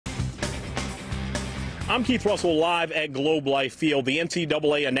I'm Keith Russell live at Globe Life Field. The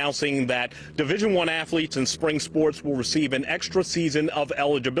NCAA announcing that Division I athletes in spring sports will receive an extra season of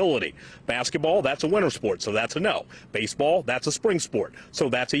eligibility. Basketball, that's a winter sport, so that's a no. Baseball, that's a spring sport, so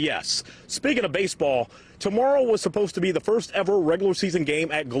that's a yes. Speaking of baseball, tomorrow was supposed to be the first ever regular season game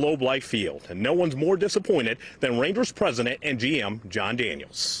at Globe Life Field, and no one's more disappointed than Rangers president and GM John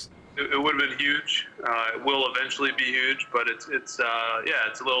Daniels. It would have been huge. It will eventually be huge, but it's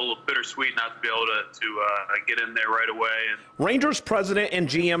a little bittersweet not to be able to get in there right away. Rangers president and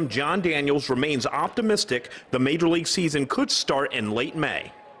GM John Daniels remains optimistic the Major League season could start in late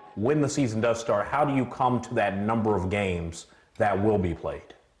May. When the season does start, how do you come to that number of games that will be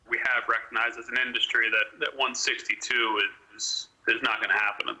played? We have recognized as an industry that 162 is not going to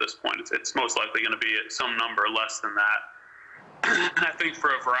happen at this point. It's most likely going to be at some number less than that. And I think for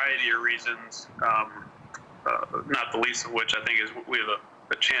a variety of reasons, not the least of which I think is we have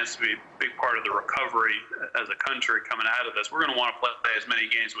a chance to be a big part of the recovery as a country coming out of this. We're going to want to play as many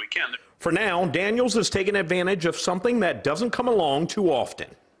games as we can. For now, Daniels is taking advantage of something that doesn't come along too often.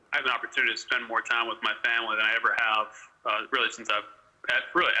 I have an opportunity to spend more time with my family than I ever have, really since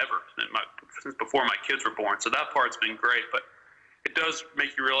since before my kids were born. So that part's been great, but it does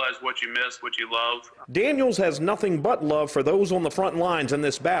make you realize what you miss, what you love. Daniels has nothing but love for those on the front lines in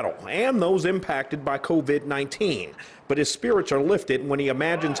this battle and those impacted by COVID-19. But his spirits are lifted when he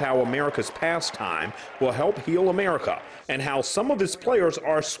imagines how America's pastime will help heal America and how some of his players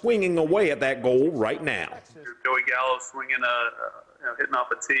are swinging away at that goal right now. Joey Gallo swinging hitting off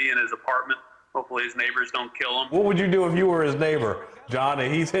a tee in his apartment. Hopefully his neighbors don't kill him. What would you do if you were his neighbor, John,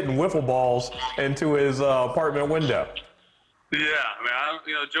 and he's hitting wiffle balls into his apartment window? Yeah, I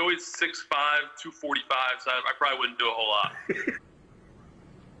mean, Joey's 6'5", 245, so I probably wouldn't do a whole lot.